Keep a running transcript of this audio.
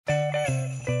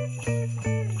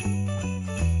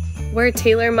We're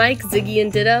Taylor, Mike, Ziggy,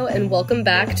 and Ditto, and welcome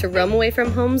back to Roam Away from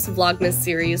Home's Vlogmas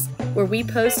series, where we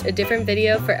post a different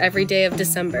video for every day of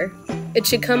December. It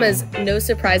should come as no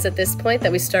surprise at this point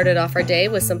that we started off our day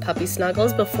with some puppy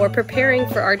snuggles before preparing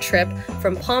for our trip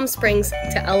from Palm Springs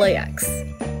to LAX.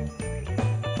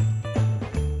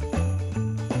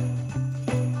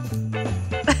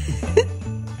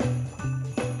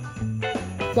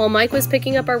 While Mike was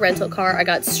picking up our rental car, I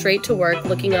got straight to work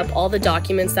looking up all the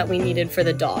documents that we needed for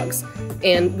the dogs.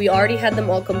 And we already had them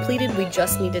all completed, we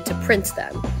just needed to print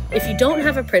them. If you don't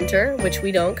have a printer, which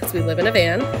we don't because we live in a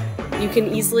van, you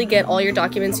can easily get all your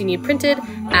documents you need printed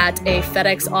at a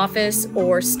FedEx office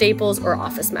or Staples or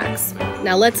Office Max.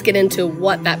 Now let's get into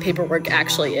what that paperwork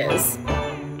actually is.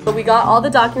 So we got all the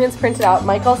documents printed out.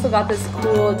 Mike also got this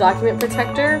cool document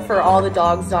protector for all the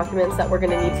dogs' documents that we're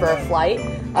gonna need for our flight.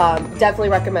 Definitely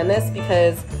recommend this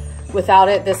because without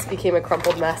it, this became a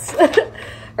crumpled mess.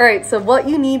 All right, so what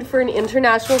you need for an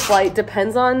international flight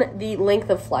depends on the length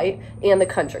of flight and the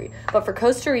country. But for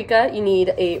Costa Rica, you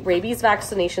need a rabies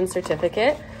vaccination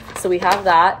certificate. So we have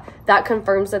that. That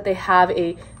confirms that they have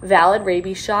a valid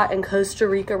rabies shot, and Costa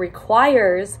Rica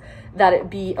requires that it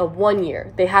be a 1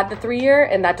 year. They had the 3 year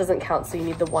and that doesn't count, so you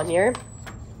need the 1 year.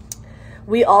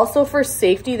 We also, for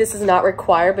safety, this is not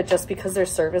required, but just because they're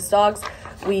service dogs,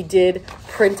 we did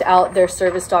print out their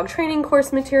service dog training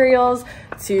course materials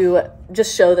to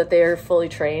just show that they are fully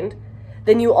trained.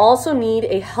 Then you also need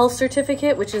a health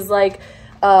certificate, which is like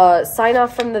a sign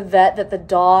off from the vet that the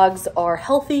dogs are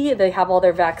healthy, they have all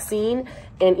their vaccine,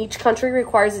 and each country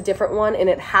requires a different one, and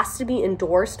it has to be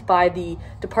endorsed by the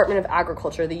Department of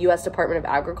Agriculture, the US Department of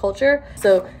Agriculture.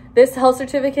 So this health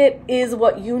certificate is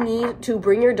what you need to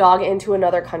bring your dog into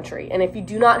another country. And if you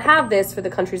do not have this for the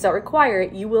countries that require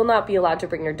it, you will not be allowed to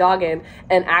bring your dog in,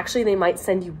 and actually they might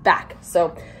send you back.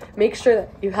 So make sure that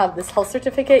you have this health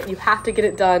certificate. You have to get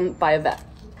it done by a vet.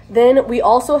 Then we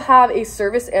also have a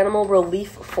service animal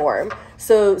relief form.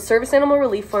 So service animal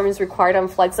relief form is required on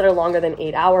flights that are longer than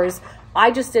 8 hours.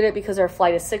 I just did it because our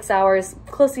flight is 6 hours,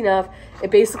 close enough.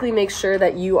 It basically makes sure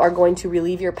that you are going to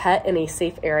relieve your pet in a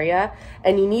safe area,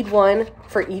 and you need one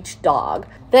for each dog.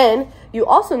 Then you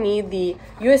also need the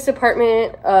U.S.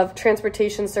 Department of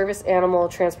Transportation Service Animal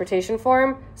Transportation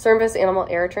Form, Service Animal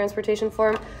Air Transportation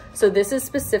Form. So this is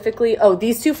specifically,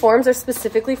 these two forms are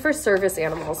specifically for service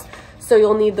animals. So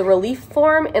you'll need the relief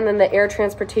form and then the air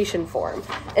transportation form.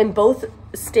 And both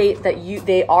state that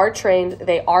they are trained,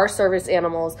 they are service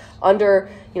animals under,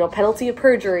 penalty of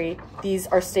perjury. These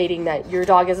are stating that your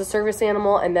dog is a service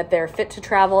animal and that they're fit to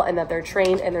travel and that they're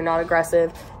trained and they're not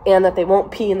aggressive and that they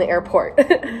won't pee in the airport.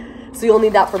 So you'll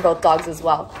need that for both dogs as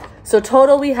well. So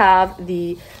total, we have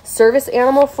the service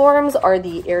animal forms are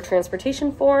the air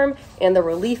transportation form and the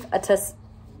relief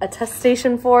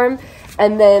attestation form.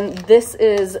 And then this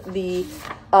is the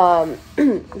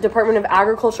Department of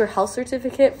Agriculture health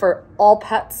certificate for all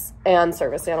pets and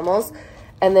service animals.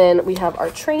 And then we have our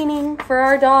training for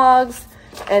our dogs,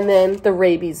 and then the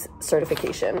rabies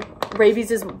certification.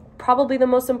 Rabies is probably the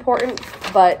most important,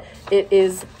 but it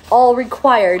is all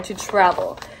required to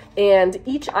travel. And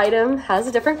each item has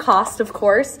a different cost, of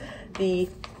course. The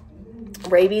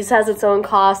rabies has its own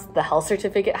cost. The health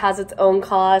certificate has its own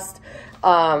cost.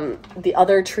 The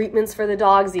other treatments for the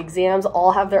dogs, the exams,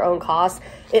 all have their own costs.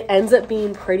 It ends up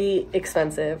being pretty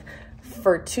expensive.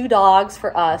 For 2 dogs,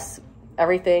 for us,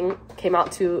 everything came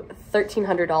out to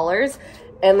 $1,300.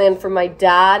 And then for my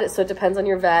dad, so it depends on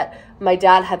your vet, my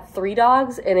dad had 3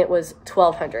 dogs and it was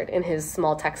 $1,200 in his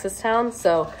small Texas town.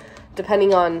 So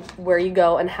depending on where you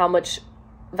go and how much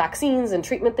vaccines and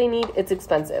treatment they need, it's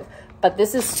expensive. But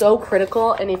this is so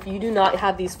critical, and if you do not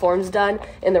have these forms done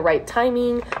in the right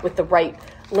timing, with the right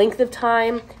length of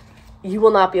time, you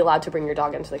will not be allowed to bring your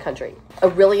dog into the country. A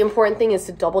really important thing is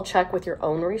to double check with your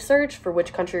own research for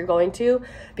which country you're going to,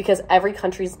 because every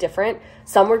country is different.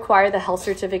 Some require the health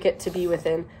certificate to be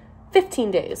within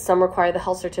 15 days. Some require the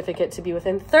health certificate to be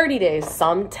within 30 days,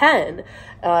 some 10.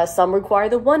 Some require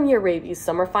the 1 year rabies.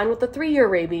 Some are fine with the 3 year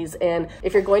rabies. And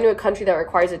if you're going to a country that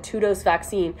requires a 2-dose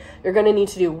vaccine, you're going to need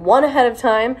to do one ahead of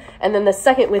time, and then the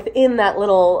second within that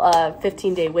little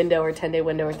 15-day window or 10-day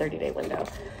window or 30-day window.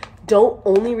 Don't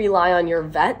only rely on your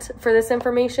vet for this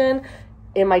information.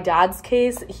 In my dad's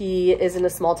case, he is in a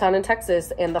small town in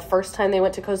Texas, and the first time they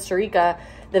went to Costa Rica,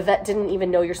 the vet didn't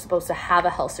even know you're supposed to have a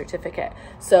health certificate.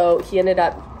 So he ended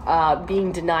up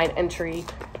being denied entry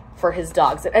for his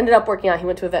dogs. It ended up working out. He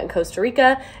went to a vet in Costa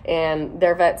Rica, and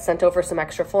their vet sent over some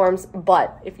extra forms.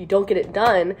 But if you don't get it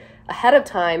done ahead of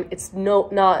time, it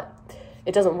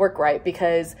doesn't work right,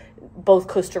 because both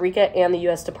Costa Rica and the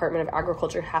U.S. Department of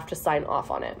Agriculture have to sign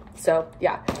off on it. So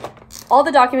yeah. all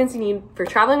the documents you need for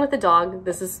traveling with a dog.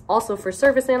 This is also for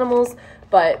service animals,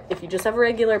 but if you just have a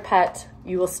regular pet,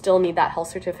 you will still need that health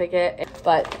certificate.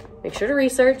 But make sure to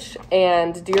research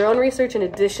and do your own research in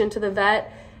addition to the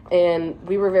vet. And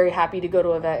we were very happy to go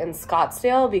to a vet in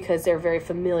Scottsdale because they're very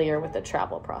familiar with the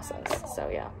travel process. So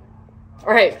yeah.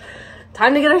 All right,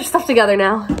 time to get our stuff together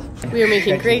now. We are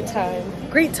making great time.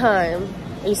 Great time.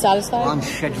 Are you satisfied? On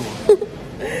schedule.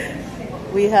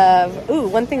 We have, ooh,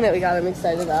 one thing that we got I'm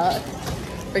excited about.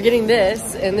 We're getting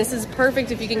this, and this is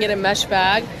perfect if you can get a mesh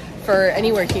bag for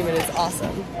anywhere humid. It's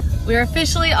awesome. We're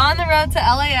officially on the road to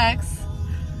LAX.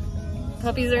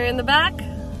 Puppies are in the back.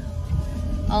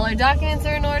 All our documents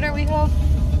are in order, we hope.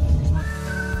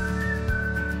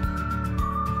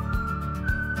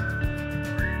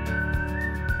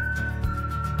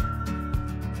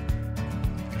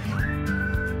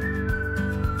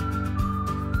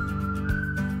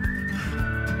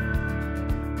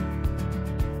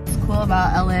 Cool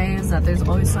about LA is that there's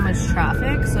always so much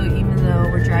traffic, so even though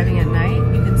we're driving at night,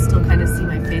 you can still kind of see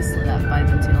my face lit up by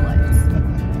the tail lights.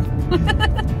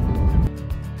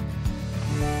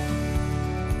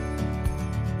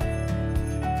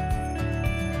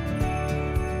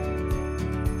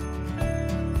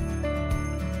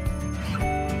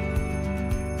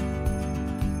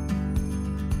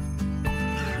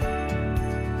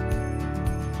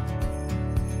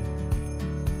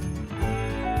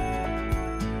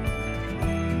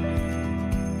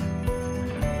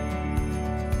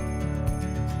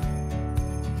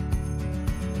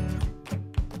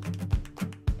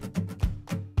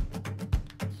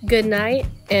 Good night,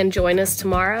 and join us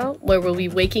tomorrow where we'll be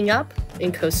waking up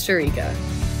in Costa Rica.